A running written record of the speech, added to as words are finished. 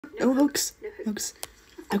no hugs. Hugs.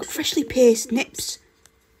 I've got freshly pierced nips.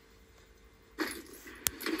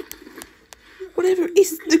 Whatever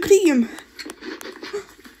is the cream?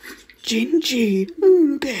 Gingy.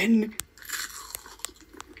 Again.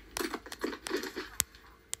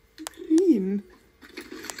 Cream.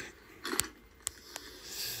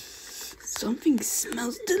 Something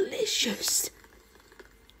smells delicious.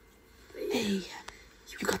 Hey,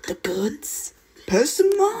 you got the goods? Pass them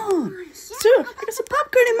on. Sir, I got some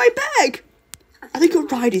popcorn in my bag. I think your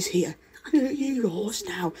ride is here. You're yours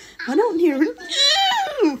now. I don't hear it.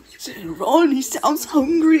 Ron, he sounds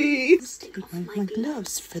hungry. Take off my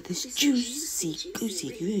gloves for this juicy, goosey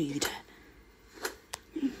food.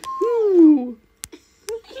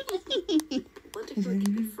 What if we're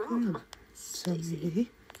getting from? Sorry.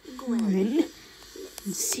 Gwen.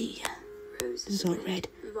 See. Roses are red,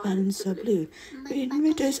 violets are blue. Green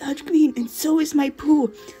meadows are green, and so is my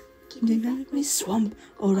pool. Get out of my swamp,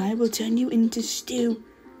 or I will turn you into stew.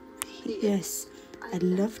 Yes, I'd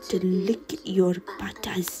love to lick your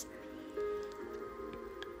patas.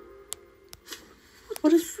 What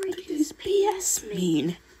does PS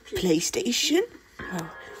mean? PlayStation? Oh,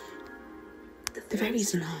 the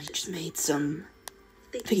fairies and I just made some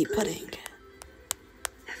figgy pudding.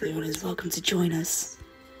 Everyone is welcome to join us.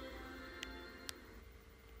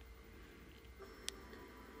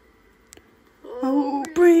 Oh,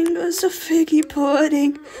 bring us a figgy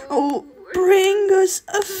pudding. Oh, bring us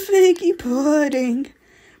a figgy pudding.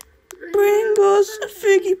 Bring us a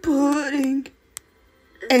figgy pudding.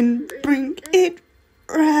 And bring it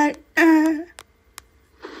right now.